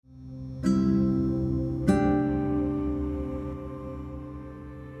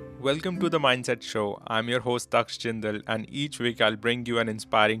Welcome to the Mindset Show. I'm your host Daksh Jindal, and each week I'll bring you an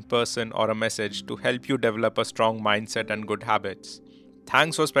inspiring person or a message to help you develop a strong mindset and good habits.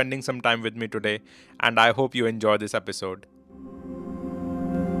 Thanks for spending some time with me today, and I hope you enjoy this episode.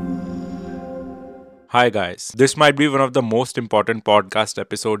 Hi guys, this might be one of the most important podcast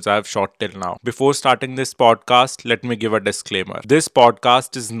episodes I have shot till now. Before starting this podcast, let me give a disclaimer. This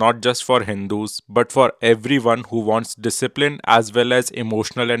podcast is not just for Hindus, but for everyone who wants discipline as well as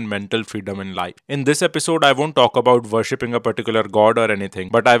emotional and mental freedom in life. In this episode, I won't talk about worshipping a particular god or anything,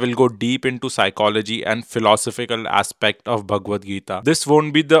 but I will go deep into psychology and philosophical aspect of Bhagwad Gita. This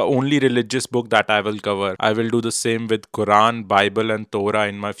won't be the only religious book that I will cover. I will do the same with Quran, Bible and Torah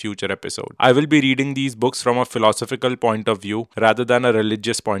in my future episode. I will be reading these books from a philosophical point of view rather than a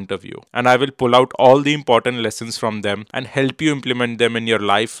religious point of view. And I will pull out all the important lessons from them and help you implement them in your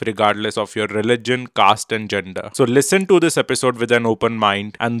life regardless of your religion, caste, and gender. So listen to this episode with an open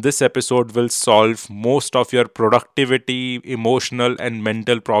mind, and this episode will solve most of your productivity, emotional, and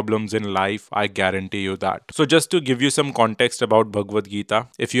mental problems in life. I guarantee you that. So just to give you some context about Bhagwad Gita,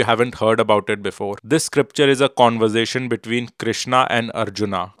 if you haven't heard about it before, this scripture is a conversation between Krishna and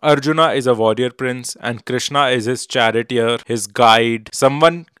Arjuna. Arjuna is a warrior prince and Krishna is his charioteer, his guide,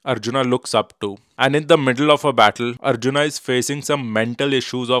 someone Arjuna looks up to. And in the middle of a battle, Arjuna is facing some mental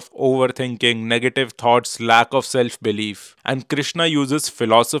issues of overthinking, negative thoughts, lack of self belief. And Krishna uses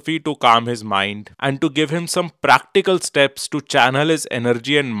philosophy to calm his mind and to give him some practical steps to channel his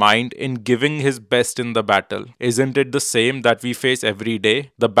energy and mind in giving his best in the battle. Isn't it the same that we face every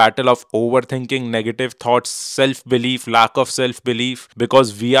day? The battle of overthinking, negative thoughts, self belief, lack of self belief,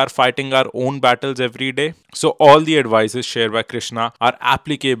 because we are fighting our own battles every day. So, all the advices shared by Krishna are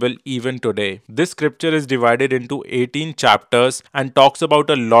applicable even today. This scripture is divided into 18 chapters and talks about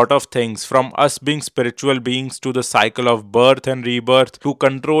a lot of things, from us being spiritual beings to the cycle of birth and rebirth to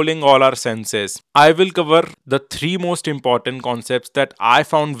controlling all our senses. I will cover the three most important concepts that I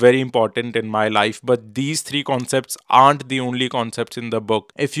found very important in my life, but these three concepts aren't the only concepts in the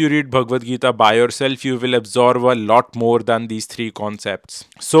book. If you read Bhagwad Gita by yourself, you will absorb a lot more than these three concepts.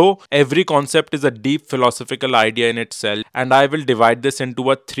 So, every concept is a deep philosophical idea in itself, and I will divide this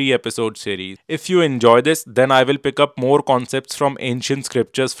into a 3 episode series. If you enjoy this, then I will pick up more concepts from ancient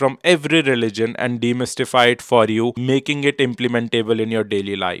scriptures from every religion and demystify it for you, making it implementable in your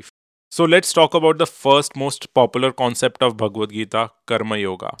daily life. So let's talk about the first most popular concept of Bhagavad Gita, Karma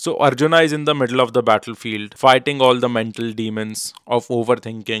Yoga. So Arjuna is in the middle of the battlefield, fighting all the mental demons of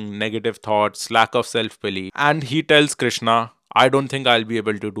overthinking, negative thoughts, lack of self-belief. And he tells Krishna, I don't think I'll be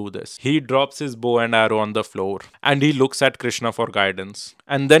able to do this. He drops his bow and arrow on the floor and he looks at Krishna for guidance.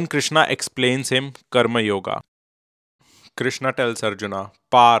 And then Krishna explains him Karma Yoga. Krishna tells Arjuna,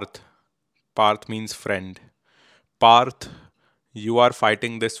 Parth means friend. Parth, you are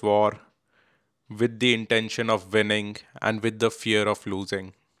fighting this war with the intention of winning and with the fear of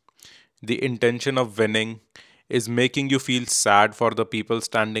losing. The intention of winning is making you feel sad for the people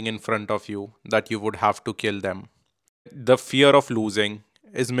standing in front of you that you would have to kill them. The fear of losing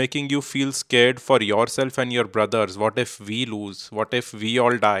is making you feel scared for yourself and your brothers. What if we lose? What if we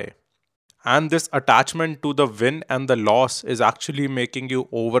all die? And this attachment to the win and the loss is actually making you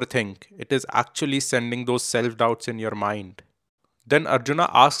overthink. It is actually sending those self doubts in your mind. Then Arjuna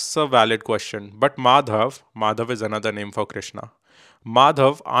asks a valid question. But Madhav is another name for Krishna.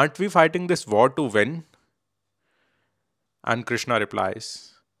 Madhav, aren't we fighting this war to win? And Krishna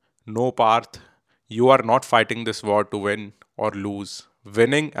replies, No, Parth, you are not fighting this war to win or lose.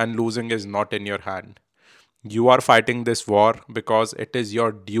 Winning and losing is not in your hand. You are fighting this war because it is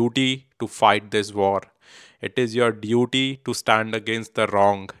your duty to fight this war. It is your duty to stand against the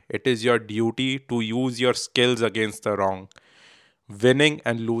wrong. It is your duty to use your skills against the wrong. Winning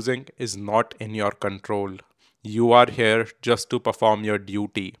and losing is not in your control. You are here just to perform your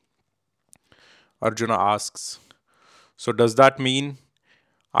duty. Arjuna asks, So does that mean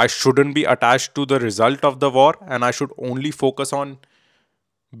I shouldn't be attached to the result of the war and I should only focus on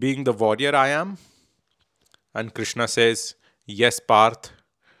being the warrior I am? And Krishna says, Yes, Parth,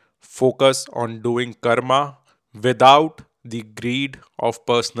 focus on doing karma without the greed of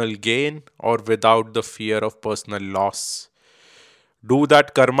personal gain or without the fear of personal loss. Do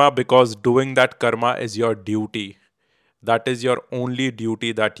that karma because doing that karma is your duty. That is your only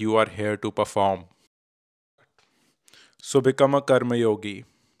duty that you are here to perform. So become a karma yogi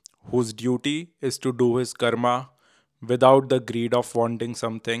whose duty is to do his karma without the greed of wanting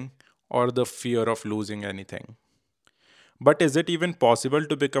something or the fear of losing anything. But is it even possible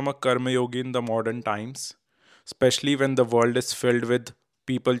to become a karma yogi in the modern times, especially when the world is filled with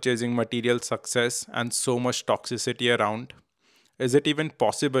people chasing material success and so much toxicity around? Is it even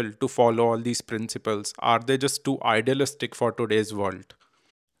possible to follow all these principles? Are they just too idealistic for today's world?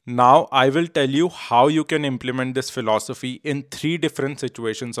 Now, I will tell you how you can implement this philosophy in three different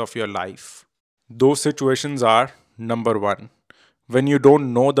situations of your life. Those situations are: number one, when you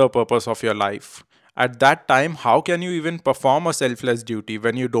don't know the purpose of your life. At that time, how can you even perform a selfless duty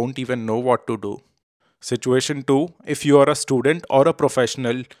when you don't even know what to do? Situation two, if you are a student or a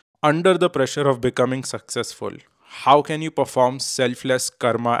professional under the pressure of becoming successful, how can you perform selfless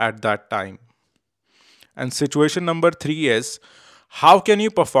karma at that time? And situation number three is, how can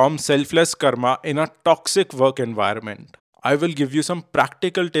you perform selfless karma in a toxic work environment? I will give you some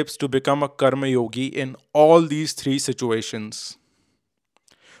practical tips to become a karma yogi in all these three situations.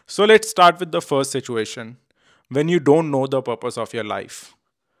 So let's start with the first situation, when you don't know the purpose of your life.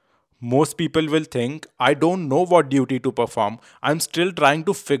 Most people will think, I don't know what duty to perform. I'm still trying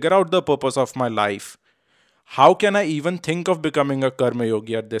to figure out the purpose of my life. How can I even think of becoming a karma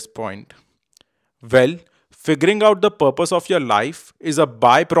yogi at this point? Well, figuring out the purpose of your life is a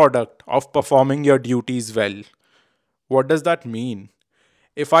byproduct of performing your duties well. What does that mean?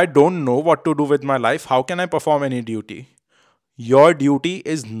 If I don't know what to do with my life, how can I perform any duty? Your duty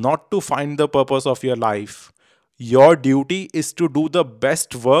is not to find the purpose of your life. Your duty is to do the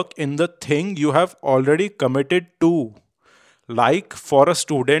best work in the thing you have already committed to. Like for a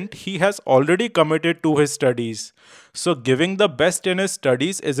student, he has already committed to his studies. So, giving the best in his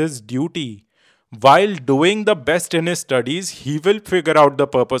studies is his duty. While doing the best in his studies, he will figure out the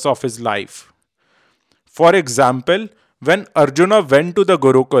purpose of his life. For example, when Arjuna went to the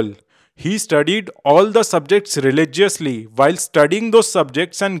Gurukul, he studied all the subjects religiously. While studying those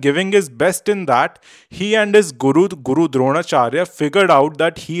subjects and giving his best in that, he and his Guru Dronacharya figured out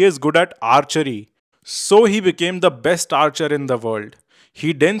that he is good at archery. So he became the best archer in the world.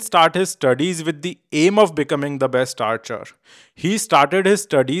 He didn't start his studies with the aim of becoming the best archer. He started his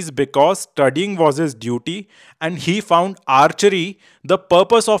studies because studying was his duty, and he found archery the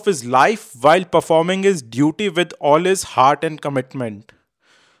purpose of his life while performing his duty with all his heart and commitment.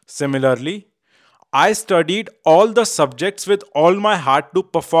 Similarly, I studied all the subjects with all my heart to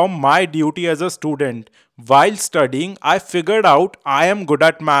perform my duty as a student. While studying, I figured out I am good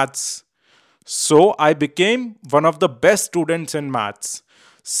at maths. So I became one of the best students in maths.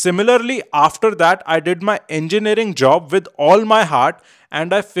 Similarly, after that, I did my engineering job with all my heart,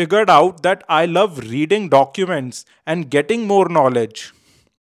 and I figured out that I love reading documents and getting more knowledge.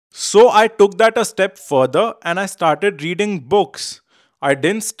 So I took that a step further and I started reading books. I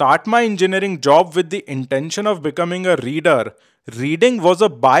didn't start my engineering job with the intention of becoming a reader. Reading was a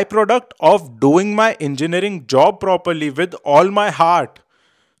byproduct of doing my engineering job properly with all my heart.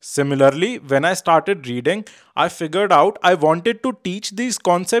 Similarly, when I started reading, I figured out I wanted to teach these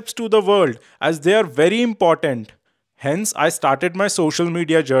concepts to the world as they are very important. Hence, I started my social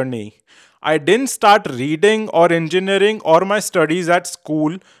media journey. I didn't start reading or engineering or my studies at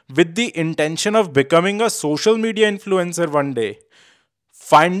school with the intention of becoming a social media influencer one day.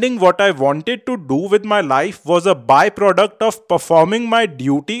 Finding what I wanted to do with my life was a byproduct of performing my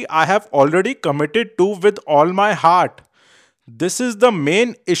duty I have already committed to with all my heart. This is the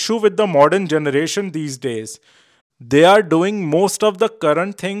main issue with the modern generation these days. They are doing most of the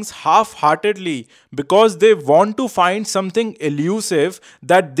current things half heartedly because they want to find something elusive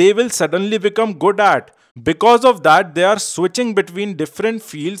that they will suddenly become good at. Because of that, they are switching between different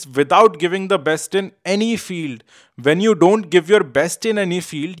fields without giving the best in any field. When you don't give your best in any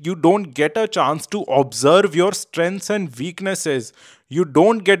field, you don't get a chance to observe your strengths and weaknesses. You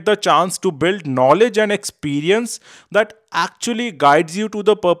don't get the chance to build knowledge and experience that actually guides you to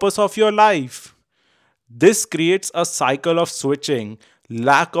the purpose of your life. This creates a cycle of switching,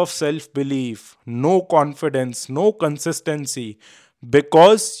 lack of self belief, no confidence, no consistency,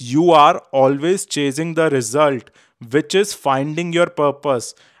 because you are always chasing the result, which is finding your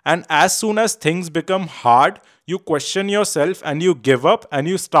purpose. And as soon as things become hard, you question yourself and you give up and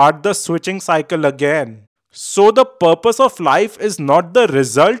you start the switching cycle again. So, the purpose of life is not the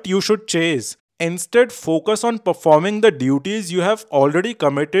result you should chase. Instead, focus on performing the duties you have already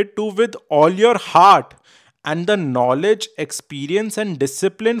committed to with all your heart. And the knowledge, experience, and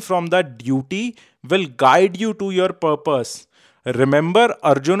discipline from that duty will guide you to your purpose. Remember,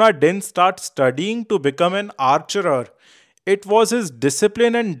 Arjuna didn't start studying to become an archer. It was his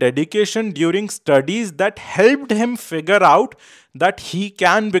discipline and dedication during studies that helped him figure out that he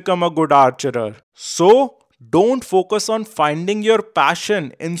can become a good archer. So, don't focus on finding your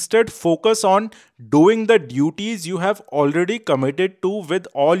passion. Instead, focus on doing the duties you have already committed to with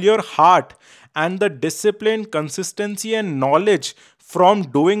all your heart. and the discipline, consistency, and knowledge from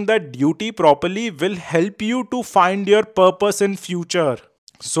doing that duty properly will help you to find your purpose in future.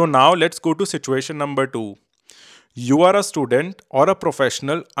 So now let's go to situation number 2. You are a student or a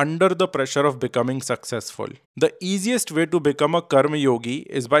professional under the pressure of becoming successful. The easiest way to become a karma yogi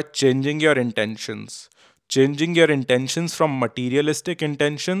is by changing your intentions. Changing your intentions from materialistic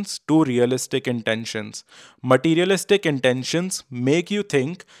intentions to realistic intentions. Materialistic intentions make you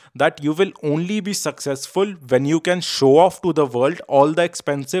think that you will only be successful when you can show off to the world all the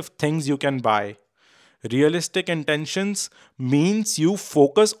expensive things you can buy. Realistic intentions means you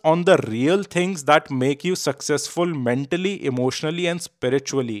focus on the real things that make you successful mentally, emotionally, and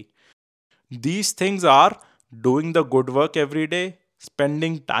spiritually. These things are doing the good work every day,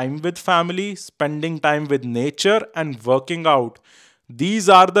 spending time with family, spending time with nature, and working out. These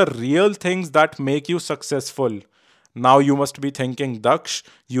are the real things that make you successful. Now you must be thinking, Daksh,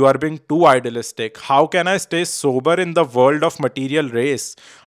 you are being too idealistic. How can I stay sober in the world of material race?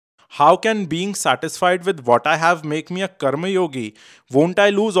 How can being satisfied with what I have make me a karma yogi? Won't I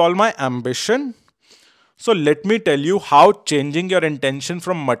lose all my ambition? So let me tell you how changing your intention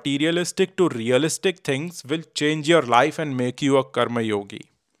from materialistic to realistic things will change your life and make you a karma yogi.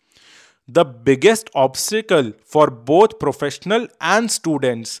 The biggest obstacle for both professional and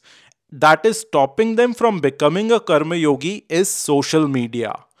students that is stopping them from becoming a karma yogi is social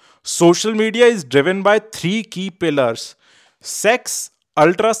media. Social media is driven by three key pillars: sex,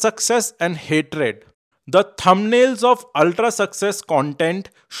 ultra success, and hatred. The thumbnails of ultra success content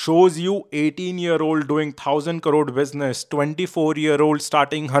shows you 18-year-old doing 1000 crore business, 24-year-old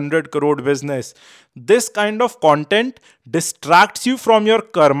starting 100 crore business. This kind of content distracts you from your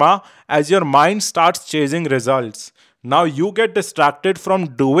karma as your mind starts chasing results. Now you get distracted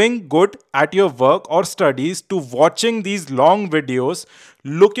from doing good at your work or studies to watching these long videos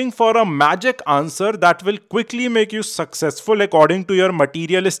looking for a magic answer that will quickly make you successful according to your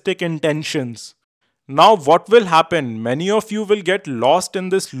materialistic intentions. Now, what will happen? Many of you will get lost in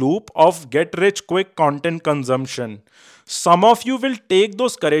this loop of get rich quick content consumption. Some of you will take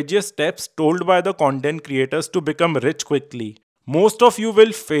those courageous steps told by the content creators to become rich quickly. Most of you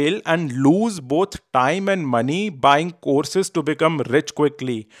will fail and lose both time and money buying courses to become rich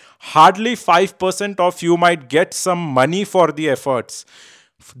quickly. Hardly 5% of you might get some money for the efforts.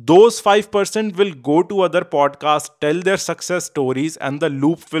 Those 5% will go to other podcasts, tell their success stories, and the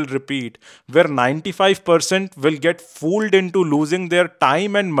loop will repeat, where 95% will get fooled into losing their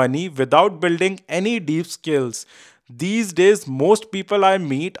time and money without building any deep skills. These days, most people I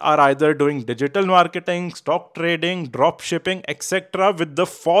meet are either doing digital marketing, stock trading, drop shipping, etc., with the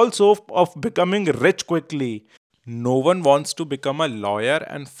false hope of becoming rich quickly. No one wants to become a lawyer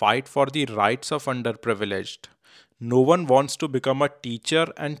and fight for the rights of underprivileged. No one wants to become a teacher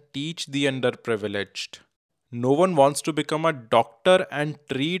and teach the underprivileged. No one wants to become a doctor and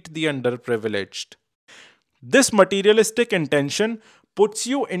treat the underprivileged. This materialistic intention puts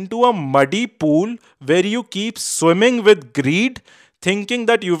you into a muddy pool where you keep swimming with greed, thinking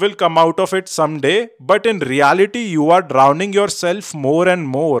that you will come out of it someday, but in reality, you are drowning yourself more and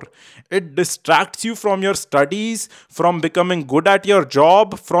more. It distracts you from your studies, from becoming good at your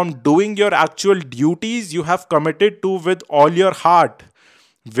job, from doing your actual duties you have committed to with all your heart.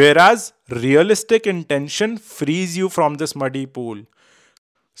 Whereas realistic intention frees you from this muddy pool.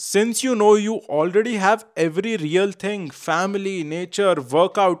 Since you know you already have every real thing, family, nature,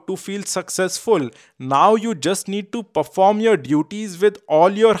 workout to feel successful, now you just need to perform your duties with all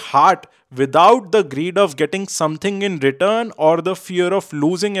your heart without the greed of getting something in return or the fear of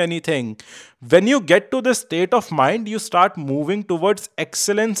losing anything. When you get to this state of mind, you start moving towards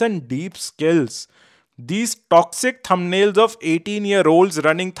excellence and deep skills. These toxic thumbnails of 18-year-olds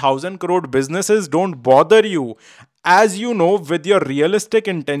running 1000 crore businesses don't bother you. As you know, with your realistic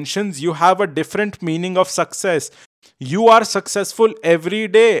intentions, you have a different meaning of success. You are successful every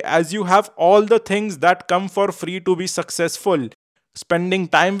day as you have all the things that come for free to be successful. Spending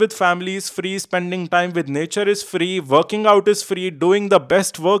time with family is free, spending time with nature is free, working out is free, doing the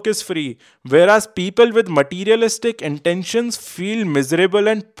best work is free. Whereas people with materialistic intentions feel miserable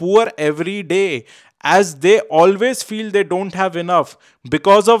and poor every day as they always feel they don't have enough.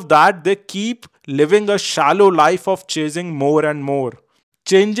 Because of that, they keep living a shallow life of chasing more and more.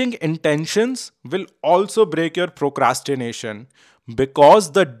 Changing intentions will also break your procrastination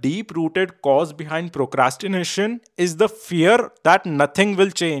because the deep rooted cause behind procrastination is the fear that nothing will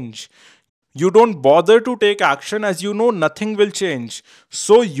change. You don't bother to take action as you know nothing will change.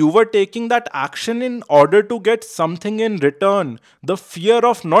 So you were taking that action in order to get something in return. The fear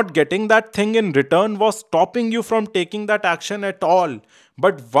of not getting that thing in return was stopping you from taking that action at all.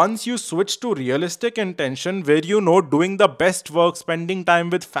 But once you switch to realistic intention, where you know doing the best work, spending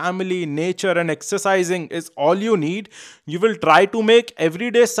time with family, nature, and exercising is all you need, you will try to make every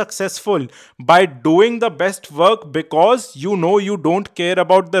day successful by doing the best work because you know you don't care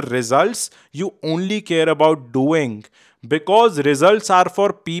about the results, you only care about doing. Because results are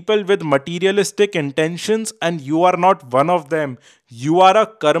for people with materialistic intentions, and you are not one of them. You are a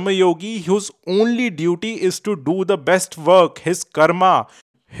karma yogi whose only duty is to do the best work, his karma.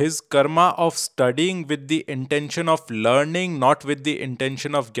 His karma of studying with the intention of learning, not with the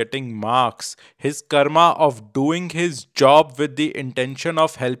intention of getting marks. His karma of doing his job with the intention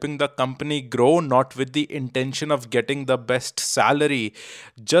of helping the company grow, not with the intention of getting the best salary.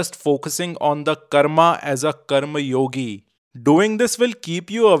 Just focusing on the karma as a karma yogi. Doing this will keep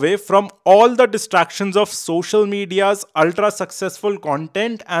you away from all the distractions of social media's ultra successful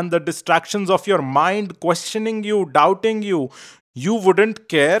content and the distractions of your mind questioning you, doubting you. You wouldn't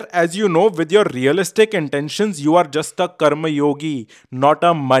care, as you know, with your realistic intentions, you are just a karma yogi, not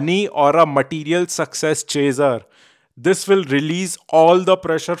a money or a material success chaser. This will release all the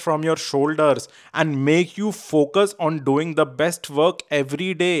pressure from your shoulders and make you focus on doing the best work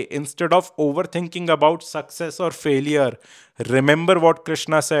every day instead of overthinking about success or failure. Remember what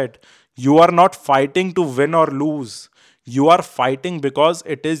Krishna said: you are not fighting to win or lose, you are fighting because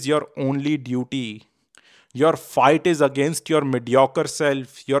it is your only duty. Your fight is against your mediocre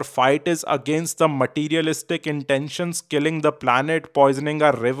self. Your fight is against the materialistic intentions killing the planet, poisoning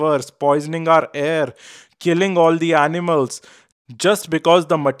our rivers, poisoning our air, killing all the animals. Just because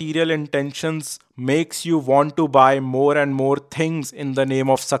the material intentions makes you want to buy more and more things in the name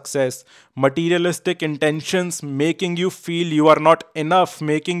of success. Materialistic intentions making you feel you are not enough,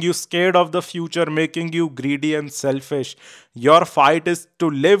 making you scared of the future, making you greedy and selfish. Your fight is to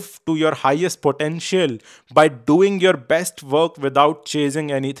live to your highest potential by doing your best work without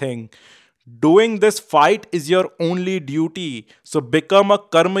chasing anything. Doing this fight is your only duty. So become a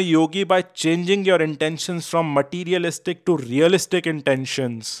karma yogi by changing your intentions from materialistic to realistic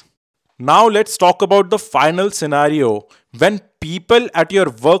intentions. Now let's talk about the final scenario. When people at your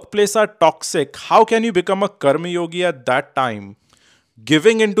workplace are toxic, how can you become a karma yogi at that time?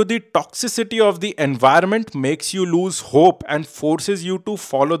 Giving into the toxicity of the environment makes you lose hope and forces you to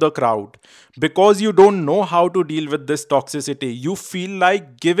follow the crowd. Because you don't know how to deal with this toxicity, you feel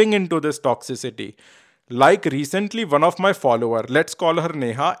like giving into this toxicity. Like recently, one of my follower, let's call her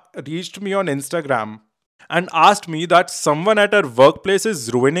Neha, reached me on Instagram and asked me that someone at her workplace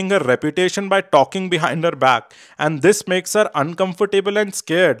is ruining her reputation by talking behind her back, and this makes her uncomfortable and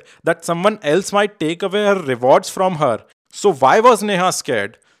scared that someone else might take away her rewards from her. So, why was Neha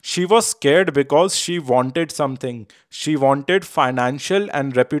scared? She was scared because she wanted something. She wanted financial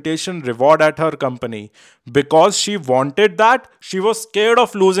and reputation reward at her company. Because she wanted that, she was scared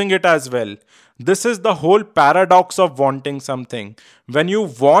of losing it as well. This is the whole paradox of wanting something. When you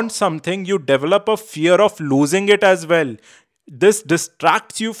want something, you develop a fear of losing it as well. This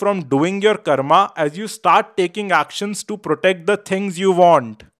distracts you from doing your karma as you start taking actions to protect the things you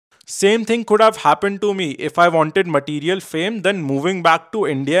want. Same thing could have happened to me if I wanted material fame, then moving back to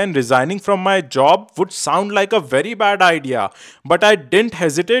India and resigning from my job would sound like a very bad idea. But I didn't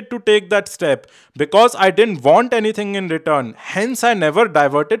hesitate to take that step because I didn't want anything in return. Hence, I never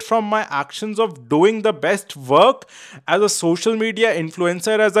diverted from my actions of doing the best work as a social media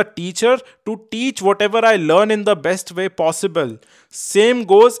influencer, as a teacher, to teach whatever I learn in the best way possible. Same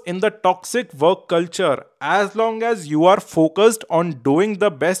goes in the toxic work culture. As long as you are focused on doing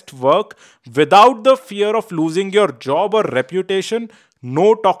the best work without the fear of losing your job or reputation,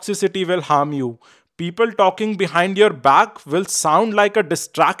 no toxicity will harm you. People talking behind your back will sound like a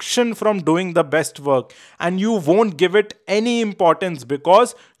distraction from doing the best work, and you won't give it any importance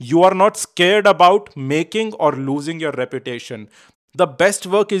because you are not scared about making or losing your reputation. The best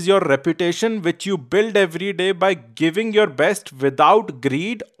work is your reputation, which you build every day by giving your best without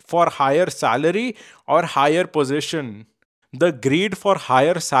greed for higher salary or higher position. The greed for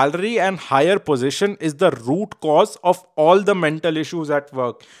higher salary and higher position is the root cause of all the mental issues at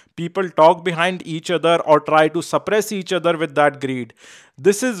work. People talk behind each other or try to suppress each other with that greed.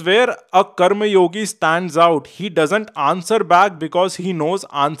 This is where a karma yogi stands out. He doesn't answer back because he knows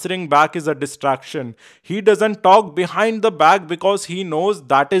answering back is a distraction. He doesn't talk behind the back because he knows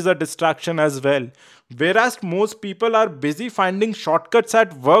that is a distraction as well. Whereas most people are busy finding shortcuts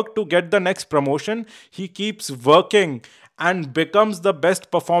at work to get the next promotion, he keeps working and becomes the best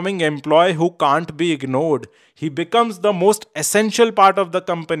performing employee who can't be ignored. He becomes the most essential part of the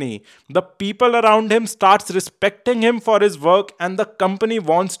company. The people around him starts respecting him for his work, and the company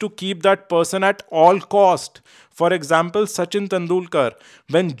wants to keep that person at all cost. For example, Sachin Tendulkar,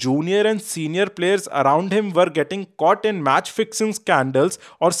 when junior and senior players around him were getting caught in match fixing scandals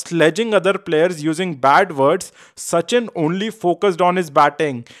or sledging other players using bad words, Sachin only focused on his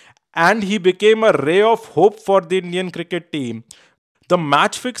batting, and he became a ray of hope for the Indian cricket team. The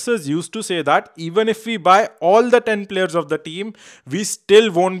match fixers used to say that even if we buy all the 10 players of the team, we still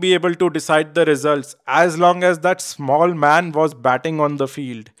won't be able to decide the results as long as that small man was batting on the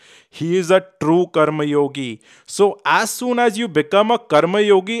field. He is a true karma yogi. So, as soon as you become a karma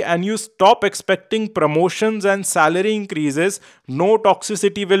yogi and you stop expecting promotions and salary increases, no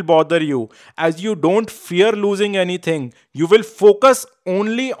toxicity will bother you, as you don't fear losing anything. You will focus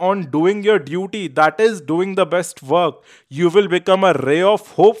only on doing your duty, that is, doing the best work. You will become a ray of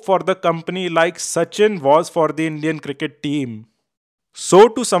hope for the company like Sachin was for the Indian cricket team. So,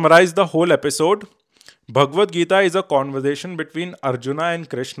 to summarize the whole episode, Bhagwad Gita is a conversation between Arjuna and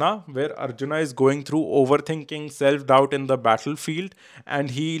Krishna, where Arjuna is going through overthinking, self doubt in the battlefield,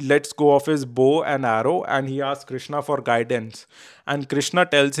 and he lets go of his bow and arrow and he asks Krishna for guidance. And Krishna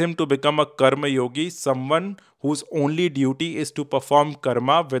tells him to become a karma yogi, someone whose only duty is to perform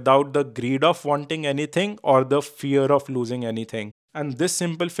karma without the greed of wanting anything or the fear of losing anything. And this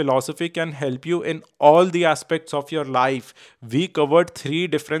simple philosophy can help you in all the aspects of your life. We covered three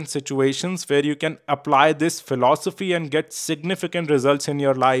different situations where you can apply this philosophy and get significant results in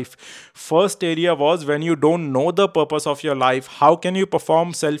your life. First area was when you don't know the purpose of your life. How can you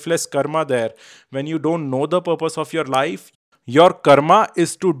perform selfless karma there? When you don't know the purpose of your karma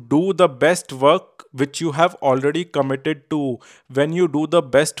is to do the best work which you have already committed to. When you do the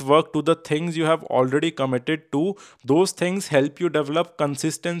best work to the things you have already committed to, those things help you develop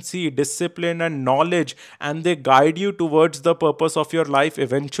consistency, discipline, and knowledge, and they guide you towards the purpose of your life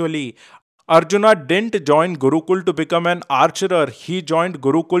eventually. Arjuna didn't join Gurukul to become an archer, he joined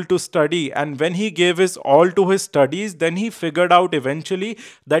Gurukul to study, and when he gave his all to his studies, then he figured out eventually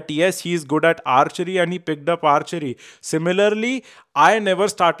that yes, he is good at archery and he picked up archery. Similarly, I never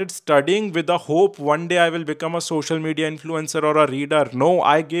started studying with the hope one day I will become a social media influencer or a reader. No,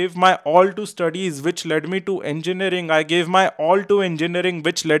 I gave my all to studies, which led me to engineering. I gave my all to engineering,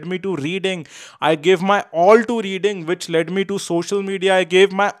 which led me to reading. I gave my all to reading, which led me to social media. I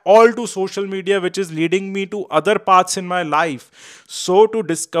gave my all to social media, which is leading me to other paths in my life. So, to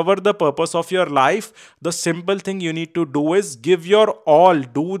discover the purpose of your life, the simple thing you need to do is give your all,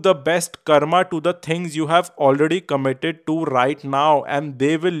 do the best karma to the things you have already committed to right now, and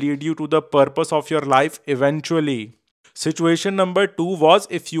they will lead you to the purpose of your life eventually. Situation number two was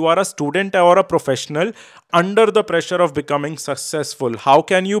if you are a student or a professional under the pressure of becoming successful, how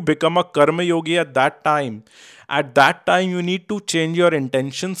can you become a karma yogi at that time? At that time, you need to change your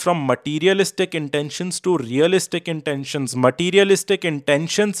intentions from materialistic intentions to realistic intentions. Materialistic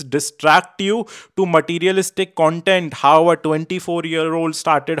intentions distract you to materialistic content. How a 24-year-old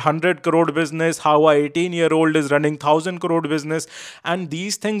started 100 crore business, how a 18-year-old is running 1000 crore business. And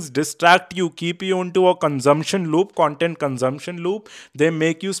these things distract you, keep you into a consumption loop, content consumption loop. They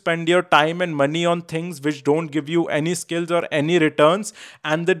make you spend your time and money on things which don't give you any skills or any returns,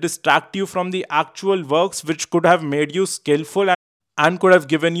 and they distract you from the actual works which could have made you skillful and could have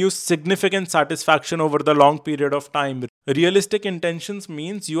given you significant satisfaction over the long period of time. Realistic intentions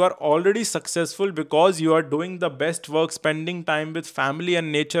means you are already successful because you are doing the best work, spending time with family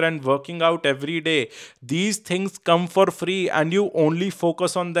and nature, and working out every day. These things come for free and you only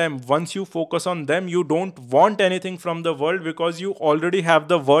focus on them. Once you focus on them, you don't want anything from the world because you already have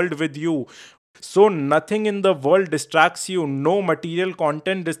the world with you. So nothing in the world distracts you, no material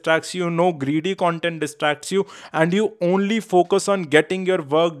content distracts you, no greedy content distracts you, and you only focus on getting your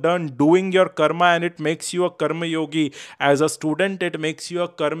work done, doing your karma, and it makes you a karma yogi. As a student, it makes you a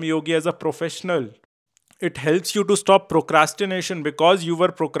karma yogi as a professional. It helps you to stop procrastination because you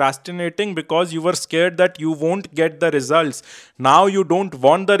were procrastinating because you were scared that you won't get the results. Now you don't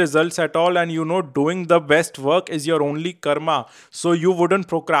want the results at all, and you know doing the best work is your only karma. So you wouldn't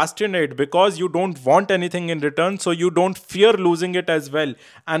procrastinate because you don't want anything in return, so you don't fear losing it as well.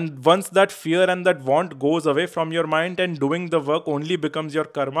 And once that fear and that want goes away from your mind and doing the work only becomes your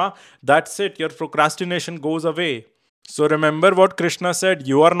karma, that's it, your procrastination goes away. So remember what Krishna said,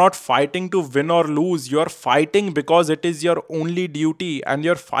 you are not fighting to win or lose, you are fighting because it is your only duty, and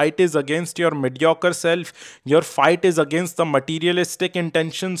your fight is against your mediocre self. Your fight is against the materialistic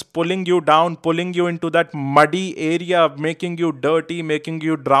intentions pulling you down, pulling you into that muddy area, making you dirty, making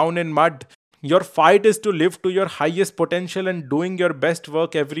you drown in mud. Your fight is to live to your highest potential and doing your best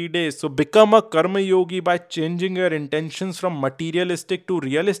work every day. So become a karma yogi by changing your intentions from materialistic to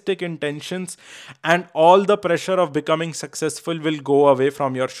realistic intentions, and all the pressure of becoming successful will go away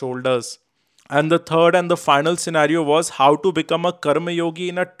from your shoulders. And the third and the final scenario was how to become a karma yogi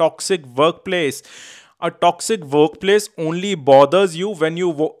in a toxic workplace. A toxic workplace only bothers you when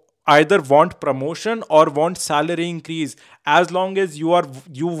you either want promotion or want salary increase. As long as you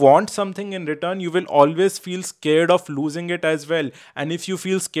want something in return, you will always feel scared of losing it as well. And if you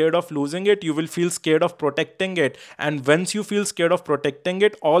feel scared of losing it, you will feel scared of protecting it. And once you feel scared of protecting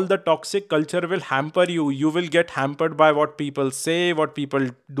it, all the toxic culture will hamper you. You will get hampered by what people say, what people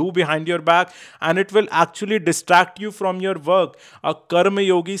do behind your back, and it will actually distract you from your work. A karma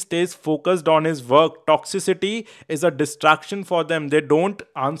yogi stays focused on his work. Toxicity is a distraction for them. They don't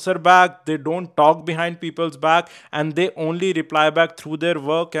answer back, they don't talk behind people's back, and they only reply back through their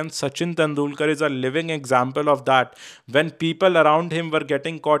work. And Sachin Tendulkar is a living example of that. When people around him were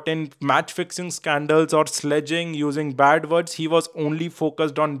getting caught in match fixing scandals or sledging using bad words, he was only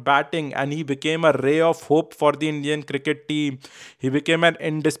focused on batting, and he became a ray of hope for the Indian cricket team. He became an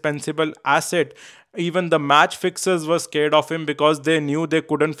indispensable asset. Even the match fixers were scared of him because they knew they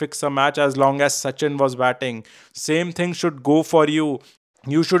couldn't fix a match as long as Sachin was batting. Same thing should go for you.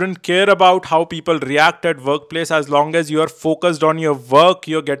 You shouldn't care about how people react at workplace. As long as you are focused on your work,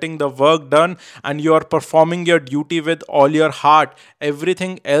 you're getting the work done, and you are performing your duty with all your heart.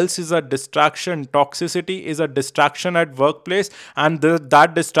 Everything else is a distraction. Toxicity is a distraction at workplace, and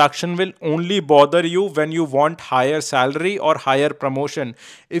that distraction will only bother you when you want higher salary or higher promotion.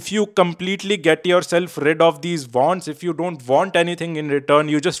 If you completely get yourself rid of these wants, if you don't want anything in return,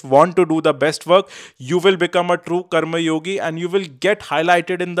 you just want to do the best work, you will become a true karma yogi, and you will get highlighted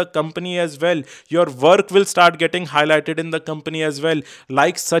in the company as well. Your work will start getting highlighted in the company as well.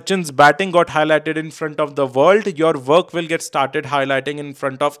 Like Sachin's batting got highlighted in front of the world, your work will get started highlighting in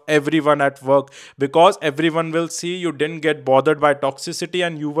front of everyone at work, because everyone will see you didn't get bothered by toxicity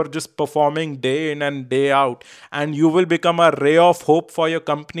and you were just performing day in and day out. And you will become a ray of hope for your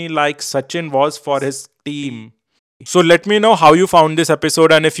company like Sachin was for his team. So let me know how you found this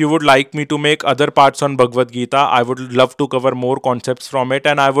episode, and if you would like me to make other parts on Bhagwad Gita, I would love to cover more concepts from it,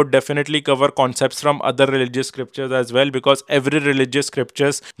 and I would definitely cover concepts from other religious scriptures as well, because every religious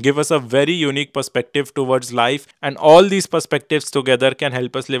scriptures give us a very unique perspective towards life, and all these perspectives together can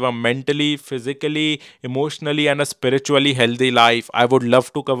help us live a mentally, physically, emotionally and a spiritually healthy life. I would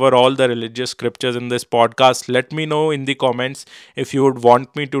love to cover all the religious scriptures in this podcast. Let me know in the comments if you would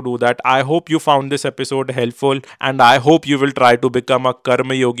want me to do that. I hope you found this episode helpful, and I hope you will try to become a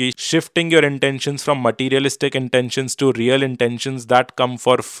karma yogi, shifting your intentions from materialistic intentions to real intentions that come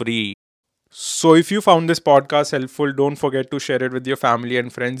for free. So if you found this podcast helpful, don't forget to share it with your family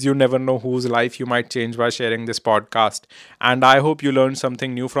and friends. You never know whose life you might change by sharing this podcast. And I hope you learned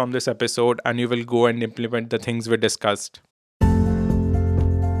something new from this episode, and you will go and implement the things we discussed.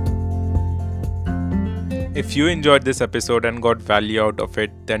 If you enjoyed this episode and got value out of it,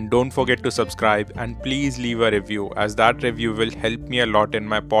 then don't forget to subscribe and please leave a review, as that review will help me a lot in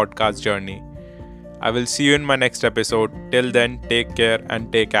my podcast journey. I will see you in my next episode. Till then, take care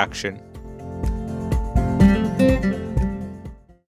and take action.